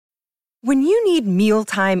When you need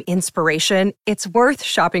mealtime inspiration, it's worth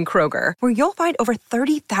shopping Kroger, where you'll find over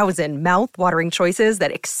 30,000 mouth-watering choices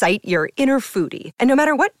that excite your inner foodie. And no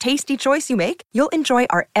matter what tasty choice you make, you'll enjoy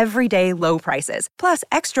our everyday low prices, plus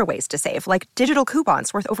extra ways to save, like digital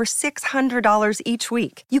coupons worth over $600 each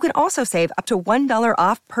week. You can also save up to $1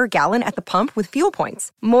 off per gallon at the pump with fuel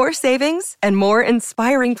points. More savings and more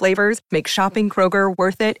inspiring flavors make shopping Kroger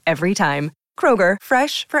worth it every time. Kroger,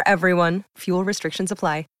 fresh for everyone. Fuel restrictions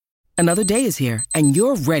apply. Another day is here, and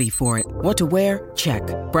you're ready for it. What to wear? Check.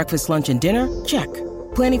 Breakfast, lunch, and dinner? Check.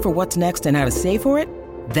 Planning for what's next and how to save for it?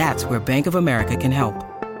 That's where Bank of America can help.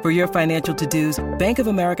 For your financial to-dos, Bank of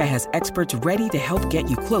America has experts ready to help get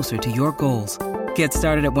you closer to your goals. Get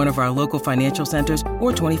started at one of our local financial centers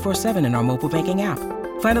or 24/7 in our mobile banking app.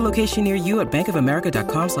 Find a location near you at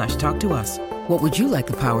bankofamerica.com/talktous. What would you like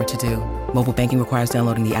the power to do? Mobile banking requires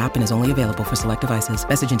downloading the app and is only available for select devices.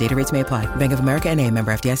 Message and data rates may apply. Bank of America N.A.,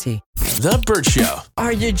 member FDIC. The Burt Show.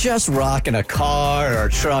 Are you just rocking a car or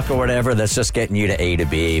a truck or whatever that's just getting you to A to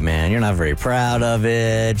B, man? You're not very proud of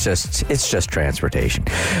it. It's just transportation.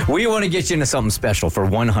 We want to get you into something special for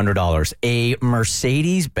 $100. A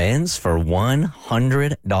Mercedes-Benz for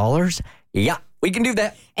 $100? Yeah. We can do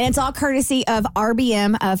that. And it's all courtesy of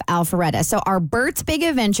RBM of Alpharetta. So our Burt's Big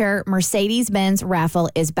Adventure Mercedes-Benz raffle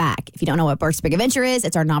is back. If you don't know what Burt's Big Adventure is,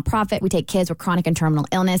 it's our nonprofit. We take kids with chronic and terminal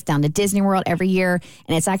illness down to Disney World every year.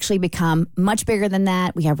 And it's actually become much bigger than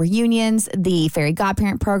that. We have reunions, the Fairy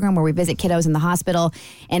Godparent program where we visit kiddos in the hospital.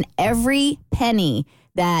 And every penny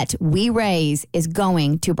that we raise is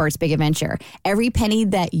going to Burt's Big Adventure. Every penny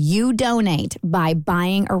that you donate by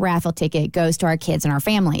buying a raffle ticket goes to our kids and our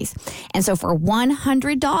families. And so for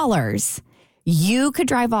 $100, you could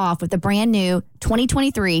drive off with a brand new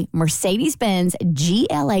 2023 Mercedes-Benz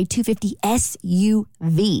GLA 250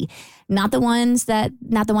 SUV. Not the one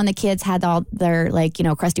the kids had all their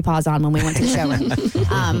crusty paws on when we went to the showroom.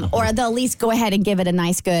 Or they'll at least go ahead and give it a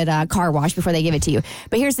nice good car wash before they give it to you.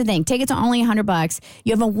 But here's the thing. Tickets are only $100.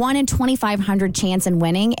 You have a 1 in 2,500 chance in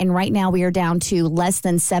winning. And right now we are down to less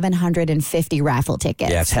than 750 raffle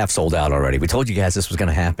tickets. Yeah, it's half sold out already. We told you guys this was going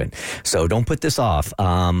to happen. So don't put this off.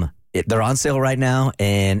 They're on sale right now,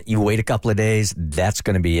 and you wait a couple of days, that's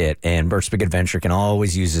going to be it. And Burt's Big Adventure can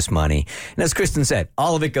always use this money. And as Kristen said,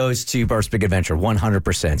 all of it goes to Burt's Big Adventure,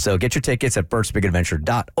 100%. So get your tickets at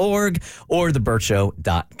burtsbigadventure.org or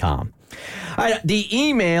theburtshow.com. All right, the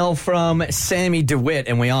email from Sammy DeWitt,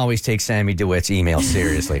 and we always take Sammy DeWitt's email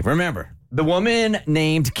seriously. Remember, the woman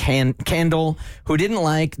named Kendall, who didn't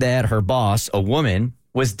like that her boss, a woman,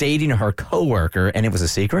 was dating her coworker, and it was a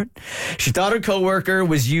secret. She thought her coworker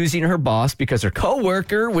was using her boss because her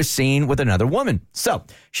coworker was seen with another woman. So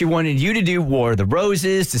she wanted you to do War of the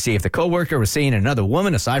Roses to see if the coworker was seeing another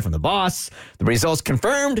woman aside from the boss. The results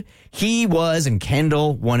confirmed he was, and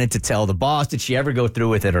Kendall wanted to tell the boss. Did she ever go through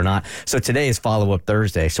with it or not? So today is Follow-Up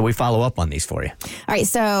Thursday, so we follow up on these for you. All right,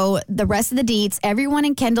 so the rest of the deets, everyone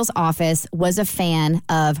in Kendall's office was a fan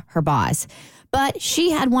of her boss. But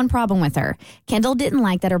she had one problem with her. Kendall didn't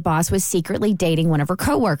like that her boss was secretly dating one of her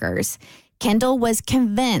coworkers. Kendall was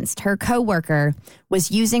convinced her coworker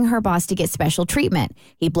was using her boss to get special treatment.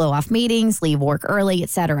 He'd blow off meetings, leave work early,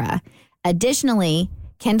 etc. Additionally,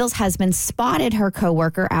 Kendall's husband spotted her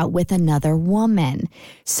coworker out with another woman.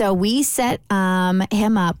 So we set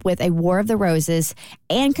him up with a War of the Roses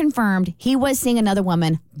and confirmed he was seeing another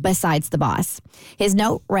woman besides the boss. His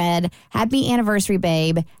note read, "Happy anniversary,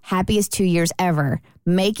 babe. Happiest 2 years ever.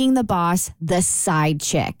 Making the boss the side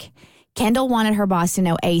chick." Kendall wanted her boss to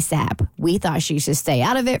know ASAP. We thought she should stay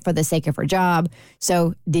out of it for the sake of her job.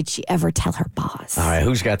 So did she ever tell her boss? All right,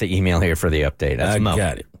 who's got the email here for the update? That's I Mo.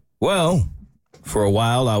 got it. Well, for a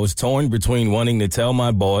while, I was torn between wanting to tell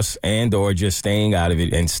my boss and or just staying out of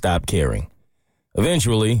it and stop caring.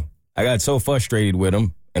 Eventually, I got so frustrated with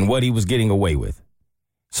him and what he was getting away with.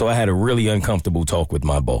 So I had a really uncomfortable talk with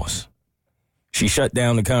my boss. She shut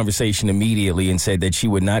down the conversation immediately and said that she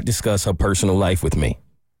would not discuss her personal life with me.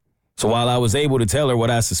 So while I was able to tell her what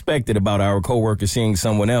I suspected about our coworker seeing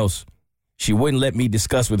someone else, she wouldn't let me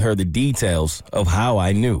discuss with her the details of how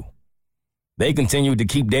I knew. They continued to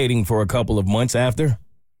keep dating for a couple of months after,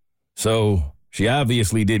 so she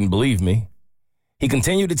obviously didn't believe me. He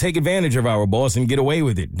continued to take advantage of our boss and get away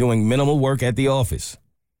with it, doing minimal work at the office.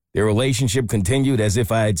 Their relationship continued as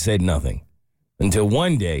if I had said nothing, until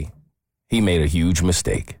one day, he made a huge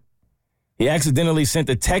mistake. He accidentally sent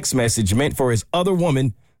a text message meant for his other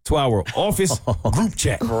woman to our office group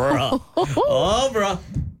chat. Bro. Oh, bro.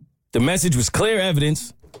 The message was clear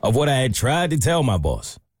evidence of what I had tried to tell my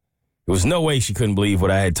boss. There was no way she couldn't believe what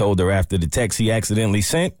I had told her after the text he accidentally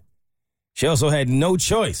sent. She also had no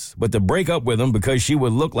choice but to break up with him because she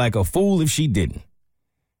would look like a fool if she didn't.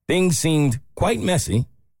 Things seemed quite messy,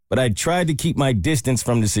 but I tried to keep my distance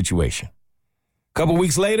from the situation. A couple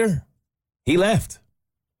weeks later, he left.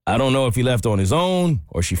 I don't know if he left on his own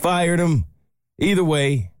or she fired him. Either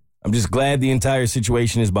way, I'm just glad the entire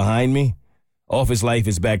situation is behind me. Office life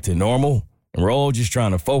is back to normal, and we're all just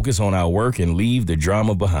trying to focus on our work and leave the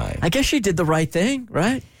drama behind. I guess she did the right thing,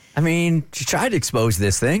 right? I mean, she tried to expose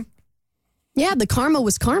this thing. Yeah, the karma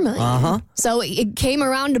was karma. Uh-huh. So it came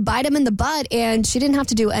around to bite him in the butt, and she didn't have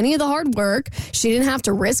to do any of the hard work. She didn't have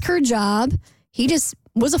to risk her job. He just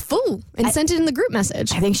was a fool and sent it in the group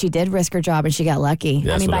message. I think she did risk her job and she got lucky.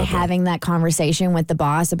 That's I mean, what by I think. having that conversation with the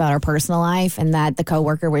boss about her personal life and that the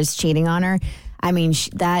coworker was cheating on her. I mean,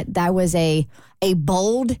 that was a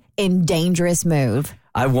bold and dangerous move.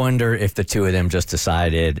 I wonder if the two of them just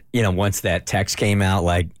decided, once that text came out,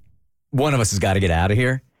 like, one of us has got to get out of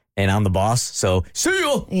here, and I'm the boss, so see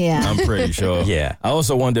you. Yeah. I'm pretty sure. Yeah. I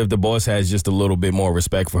also wonder if the boss has just a little bit more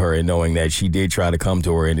respect for her and knowing that she did try to come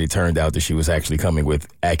to her and it turned out that she was actually coming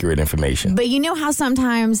with accurate information. But you know how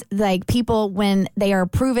sometimes, like, people, when they are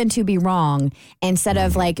proven to be wrong, instead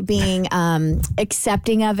of, like, being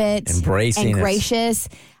accepting of it Embracing and it. gracious,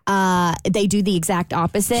 they do the exact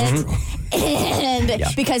opposite. And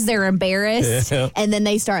because they're embarrassed, and then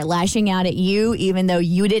they start lashing out at you, even though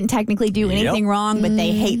you didn't technically do anything wrong, but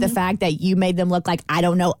they hate the fact that you made them look like, I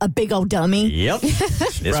don't know, a big old dummy. Yep.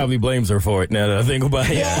 Probably blames her for it now that I think about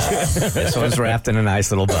it. This one's wrapped in a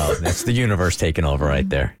nice little bow. That's the universe taking over right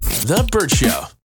there. The Burt Show.